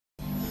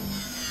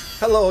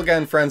Hello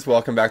again, friends.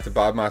 Welcome back to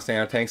Bob Moss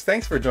Nano Tanks.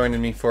 Thanks for joining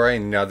me for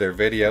another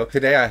video.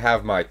 Today I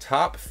have my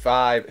top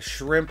 5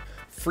 shrimp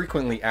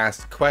frequently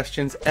asked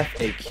questions,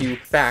 FAQ,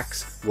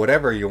 facts,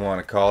 whatever you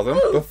want to call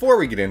them. Before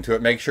we get into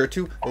it, make sure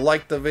to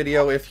like the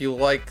video if you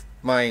like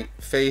my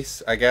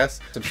face, I guess.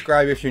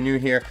 Subscribe if you're new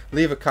here.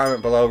 Leave a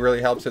comment below,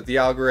 really helps with the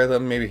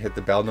algorithm. Maybe hit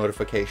the bell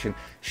notification.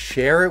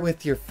 Share it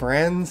with your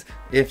friends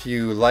if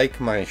you like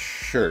my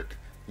shirt.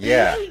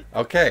 Yeah.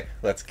 Okay,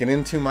 let's get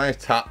into my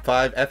top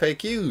 5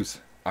 FAQs.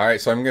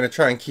 Alright, so I'm going to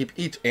try and keep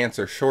each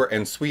answer short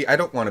and sweet. I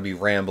don't want to be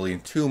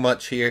rambling too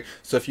much here,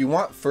 so if you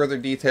want further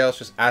details,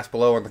 just ask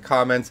below in the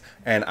comments,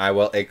 and I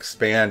will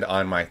expand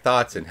on my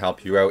thoughts and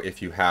help you out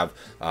if you have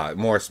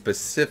more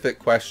specific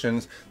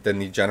questions than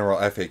the general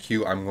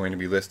FAQ I'm going to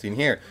be listing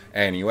here.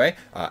 Anyway,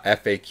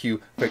 FAQ,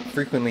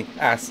 frequently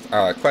asked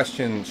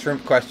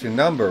shrimp question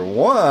number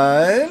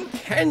 1.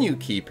 Can you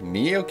keep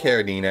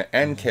neocaridina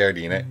and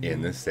caridina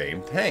in the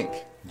same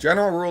tank?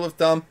 General rule of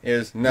thumb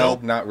is no,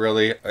 not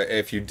really.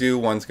 If you do,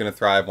 one's going to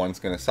thrive, one's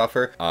going to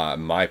suffer.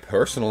 My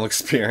personal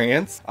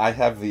experience, I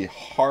have the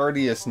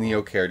hardiest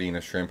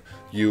neocaridina shrimp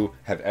you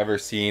have ever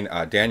seen.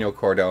 Daniel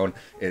Cordone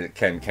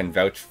can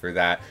vouch for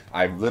that.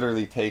 I've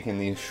literally taken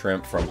these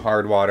shrimp from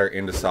hard water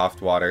into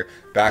soft water,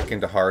 back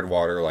into hard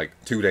water like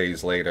 2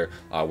 days later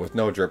with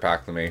no drip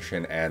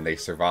acclimation, and they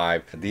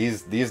survive.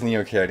 These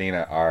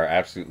neocaridina are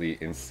absolutely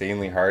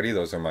insanely hardy.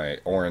 Those are my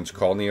orange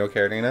cull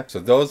neocaridina. So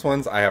those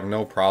ones I have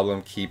no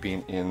problem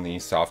keeping in the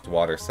soft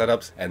water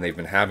setups, and they've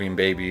been having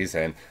babies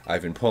and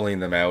I've been pulling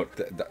them out.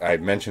 I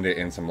mentioned it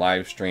in some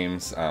live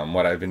streams,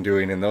 what I've been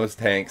doing in those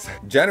tanks.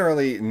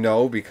 Generally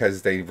no,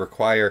 because they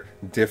require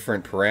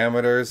different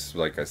parameters.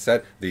 Like I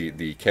said,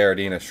 the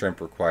caridina shrimp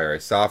require a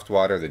soft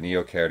water, the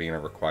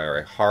neocaridina require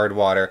a hard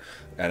water,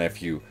 and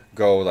if you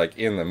go like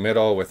in the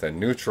middle with a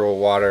neutral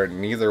water,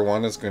 neither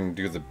one is going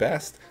to do the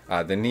best.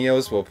 The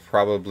neos will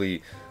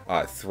probably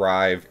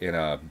thrive in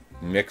a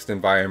mixed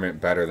environment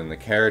better than the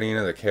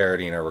caridina. The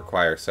caridina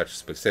requires such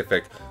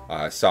specific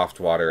soft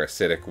water,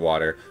 acidic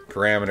water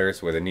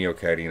parameters, where the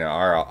neocaridina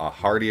are a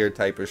hardier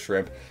type of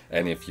shrimp,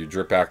 and if you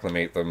drip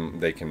acclimate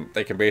them, they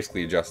can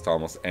basically adjust to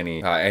almost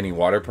any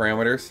water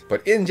parameters.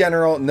 But in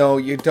general, no,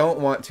 you don't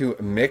want to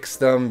mix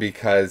them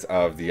because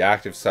of the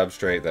active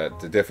substrate,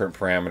 the different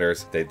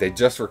parameters. They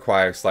just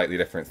require slightly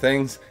different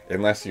things,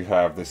 unless you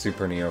have the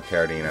super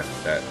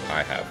neocaridina that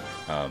I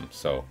have.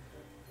 So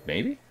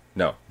maybe?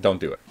 No, don't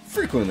do it.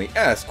 Frequently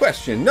asked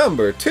question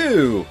number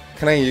 2.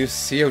 Can I use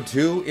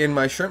CO2 in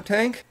my shrimp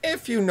tank?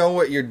 If you know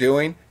what you're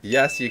doing,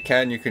 yes, you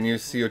can. You can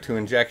use CO2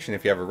 injection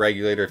if you have a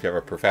regulator, if you have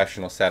a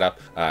professional setup,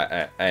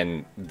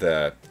 and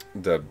the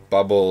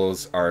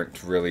bubbles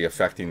aren't really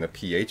affecting the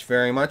pH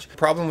very much. The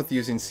problem with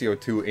using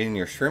CO2 in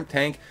your shrimp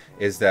tank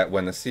is that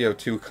when the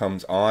CO2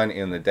 comes on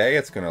in the day,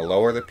 it's going to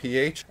lower the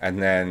pH,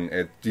 and then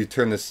the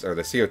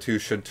CO2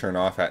 should turn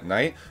off at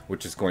night,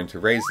 which is going to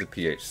raise the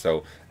pH.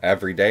 So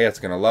every day it's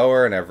going to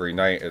lower, and every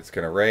night it's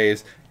going to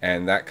raise,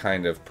 and that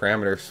kind of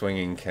parameter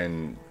swinging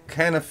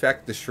can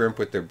affect the shrimp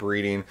with their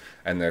breeding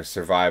and their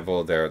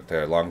survival,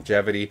 their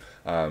longevity.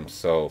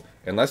 So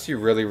unless you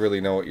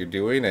really know what you're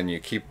doing and you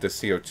keep the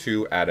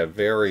CO2 at a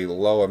very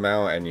low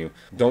amount and you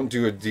don't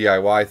do a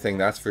DIY thing,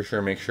 that's for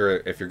sure. Make sure,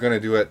 if you're going to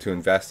do it, to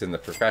invest in the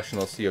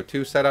professional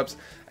CO2 setups,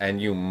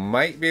 and you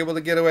might be able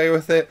to get away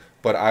with it,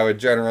 but I would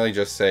generally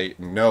just say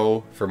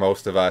no for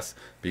most of us,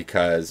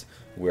 because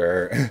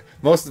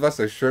most of us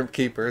are shrimp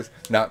keepers,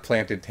 not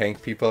planted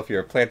tank people. If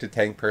you're a planted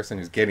tank person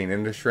who's getting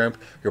into shrimp,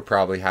 you'll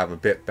probably have a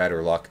bit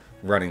better luck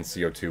running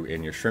CO2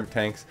 in your shrimp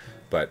tanks.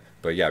 But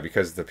yeah,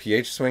 because the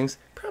pH swings,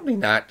 probably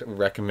not a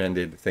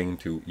recommended thing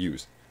to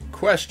use.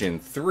 Question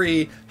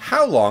 3,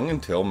 how long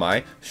until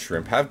my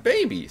shrimp have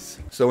babies?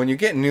 So when you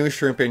get new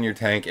shrimp in your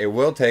tank, it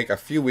will take a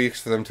few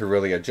weeks for them to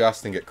really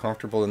adjust and get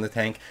comfortable in the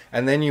tank,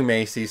 and then you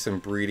may see some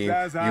breeding.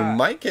 You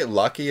might get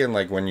lucky, and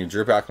like when you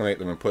drip acclimate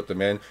them and put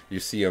them in,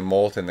 you see a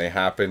molt and they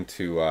happen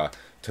to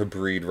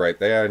breed right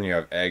there, and you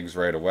have eggs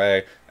right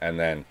away. And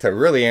then to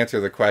really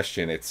answer the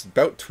question, it's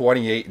about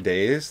 28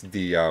 days,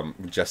 the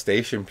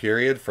gestation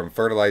period from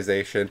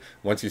fertilization.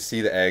 Once you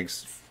see the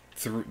eggs,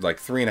 like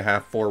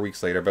 3.5, 4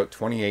 weeks later, about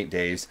 28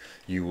 days,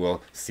 you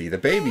will see the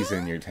babies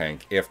in your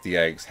tank. If the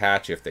eggs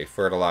hatch, if they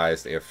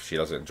fertilize, if she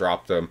doesn't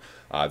drop them.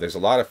 There's a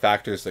lot of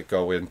factors that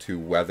go into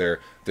whether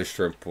the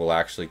shrimp will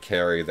actually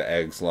carry the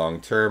eggs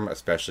long term,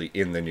 especially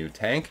in the new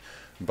tank.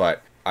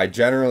 But I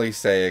generally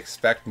say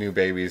expect new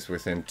babies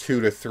within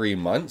 2 to 3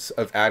 months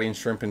of adding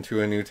shrimp into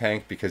a new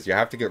tank, because you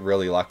have to get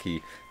really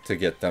lucky to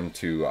get them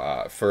to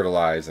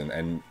fertilize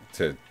and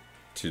to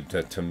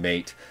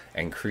mate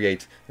and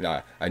create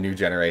a new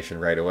generation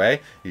right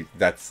away.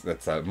 That's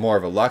more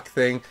of a luck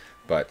thing,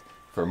 but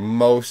for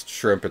most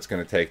shrimp it's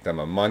going to take them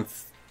a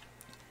month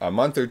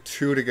or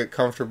 2 to get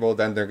comfortable.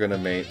 Then they're going to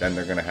mate, then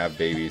they're going to have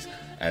babies,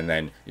 and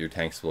then your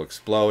tanks will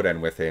explode,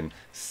 and within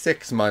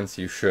 6 months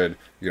you should,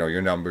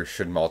 your numbers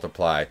should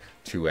multiply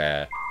to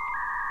a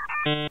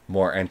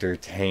more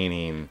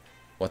entertaining,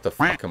 what the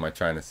fuck am I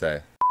trying to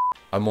say?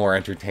 a more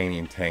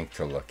entertaining tank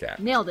to look at.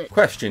 Nailed it.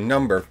 Question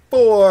number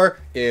 4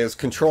 is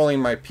controlling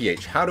my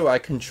pH. How do I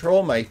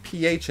control my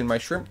pH in my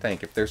shrimp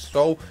tank? If they're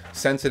so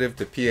sensitive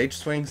to pH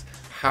swings,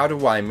 how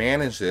do I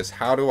manage this?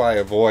 How do I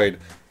avoid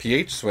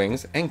pH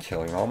swings and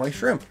killing all my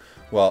shrimp?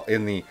 Well,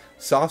 in the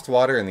soft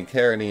water and the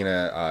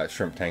caridina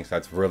shrimp tanks,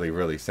 that's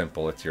really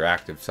simple. It's your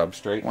active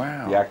substrate.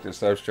 Wow. The active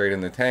substrate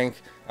in the tank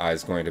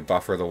is going to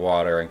buffer the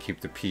water and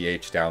keep the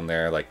pH down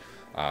there, like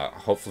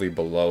hopefully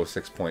below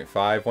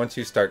 6.5. Once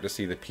you start to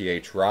see the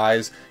pH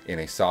rise in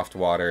a soft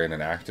water and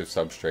an active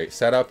substrate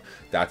setup,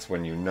 that's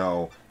when you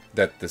know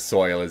that the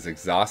soil is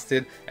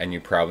exhausted and you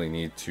probably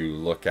need to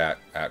look at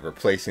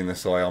replacing the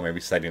soil,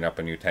 maybe setting up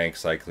a new tank,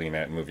 cycling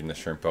it, moving the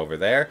shrimp over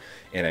there.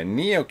 In a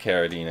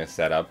neocaridina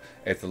setup,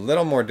 it's a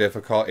little more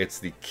difficult. It's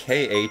the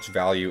KH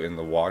value in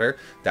the water.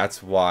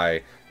 That's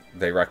why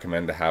they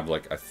recommend to have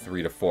like a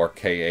 3 to 4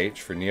 KH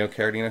for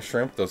neocaridina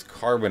shrimp. Those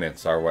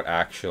carbonates are what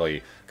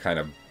actually kind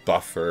of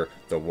buffer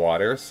the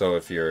water. So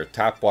if your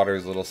tap water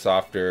is a little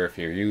softer, if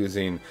you're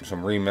using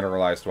some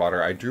remineralized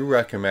water, I do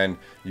recommend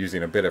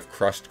using a bit of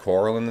crushed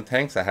coral in the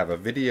tanks. I have a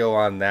video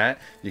on that.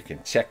 You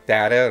can check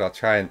that out. I'll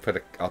try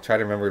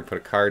to remember to put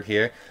a card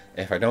here.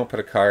 If I don't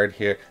put a card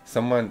here,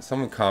 someone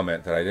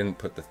comment that I didn't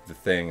put the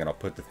thing, and I'll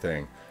put the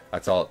thing.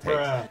 That's all it takes.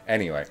 Bruh.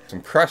 Anyway,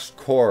 some crushed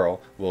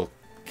coral will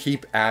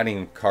keep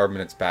adding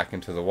carbonates back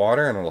into the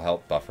water, and it'll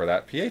help buffer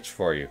that pH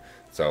for you.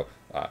 So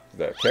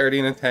the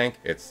caridina tank,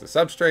 it's the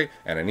substrate,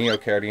 and a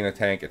neocaridina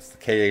tank, it's the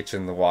KH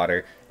in the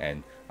water,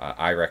 and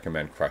I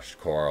recommend crushed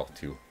coral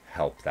to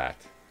help that.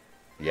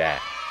 Yeah,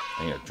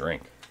 I need a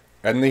drink.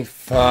 And the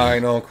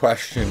final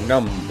question,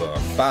 number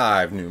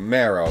 5,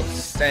 numero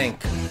cinq,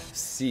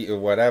 C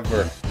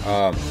whatever.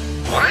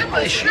 Why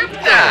my shrimp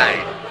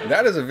die?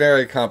 That is a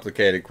very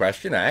complicated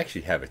question. I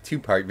actually have a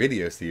 2-part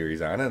video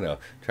series on it. I'll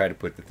try to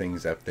put the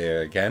things up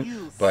there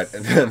again.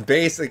 But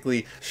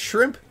basically,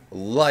 shrimp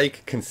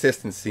like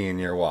consistency in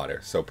your water.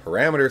 So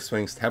parameter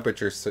swings,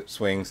 temperature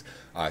swings,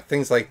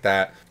 things like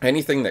that.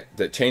 Anything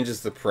that changes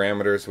the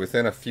parameters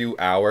within a few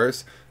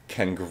hours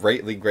can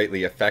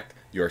greatly affect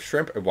your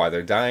shrimp and why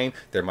they're dying.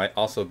 There might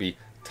also be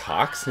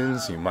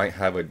toxins. You might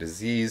have a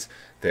disease.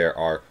 There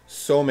are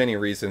so many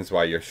reasons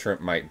why your shrimp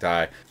might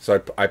die.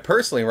 So I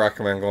personally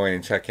recommend going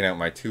and checking out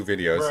my 2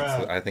 videos.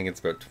 I think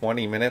it's about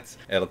 20 minutes.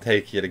 It'll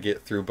take you to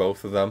get through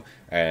both of them.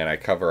 And I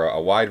cover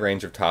a wide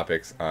range of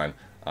topics on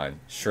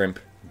shrimp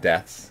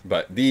deaths.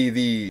 But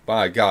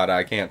by God,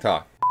 I can't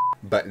talk.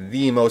 But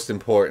the most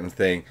important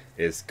thing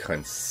is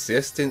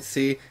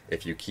consistency.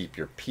 If you keep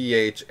your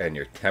pH and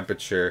your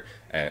temperature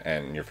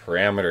and your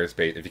parameters,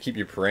 if you keep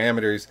your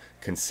parameters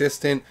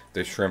consistent,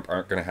 the shrimp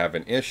aren't going to have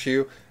an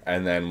issue.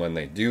 And then when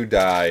they do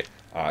die,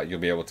 you'll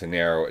be able to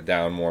narrow it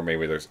down more.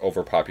 Maybe there's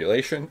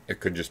overpopulation.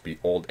 It could just be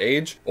old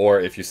age. Or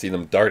if you see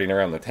them darting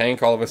around the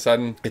tank all of a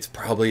sudden, it's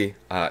probably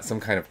some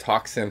kind of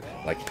toxin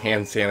like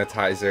hand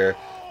sanitizer,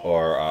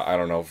 or I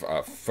don't know,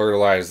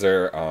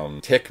 fertilizer,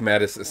 tick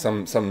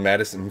medicine, some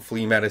medicine,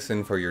 flea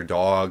medicine for your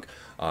dog.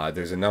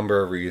 There's a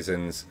number of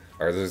reasons,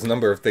 or there's a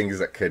number of things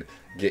that could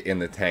get in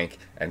the tank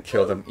and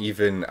kill them.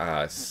 Even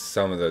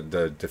some of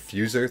the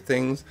diffuser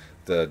things,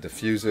 the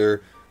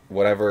diffuser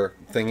whatever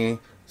thingy,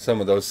 some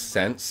of those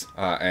scents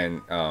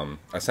and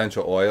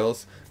essential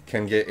oils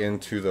can get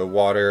into the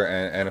water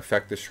and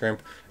affect the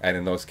shrimp, and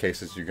in those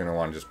cases you're going to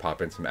want to just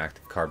pop in some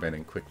active carbon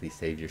and quickly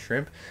save your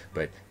shrimp.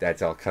 But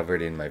that's all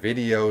covered in my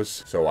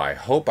videos, so I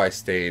hope I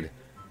stayed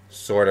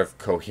sort of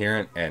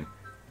coherent and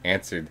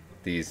answered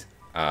these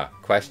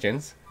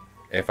questions.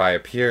 If I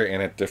appear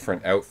in a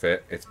different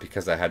outfit, it's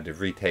because I had to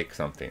retake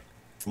something.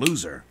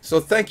 Loser. So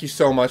thank you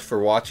so much for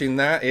watching.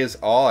 That is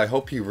all. I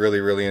hope you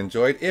really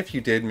enjoyed. If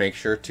you did, make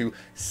sure to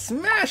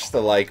smash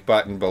the like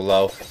button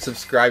below.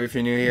 Subscribe if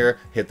you're new here.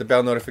 Hit the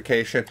bell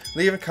notification.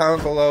 Leave a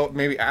comment below.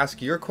 Maybe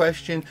ask your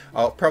question.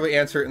 I'll probably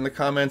answer it in the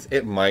comments.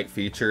 It might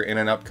feature in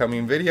an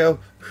upcoming video.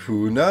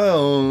 Who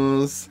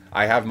knows?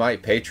 I have my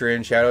Patreon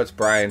shoutouts,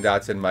 Brian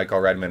Dotson,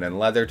 Michael Redman, and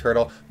Leather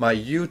Turtle. My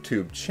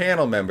YouTube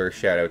channel member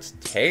shoutouts,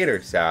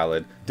 Tater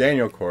Salad,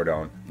 Daniel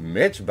Cordone,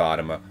 Mitch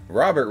Bottoма,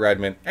 Robert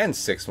Redman, and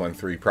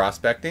 613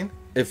 Prospecting.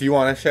 If you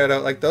want a shout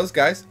out like those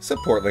guys,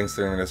 support links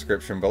are in the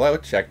description below.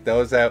 Check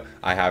those out.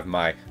 I have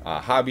my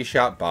hobby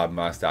shop,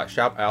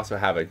 bobmoss.shop. I also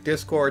have a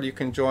Discord you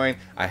can join.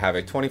 I have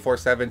a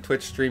 24/7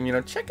 Twitch stream. You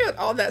know, check out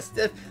all that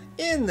stuff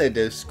in the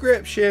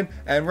description.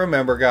 And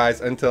remember guys,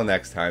 until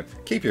next time,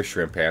 keep your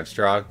shrimp hands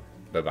strong.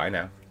 Bye-bye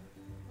now.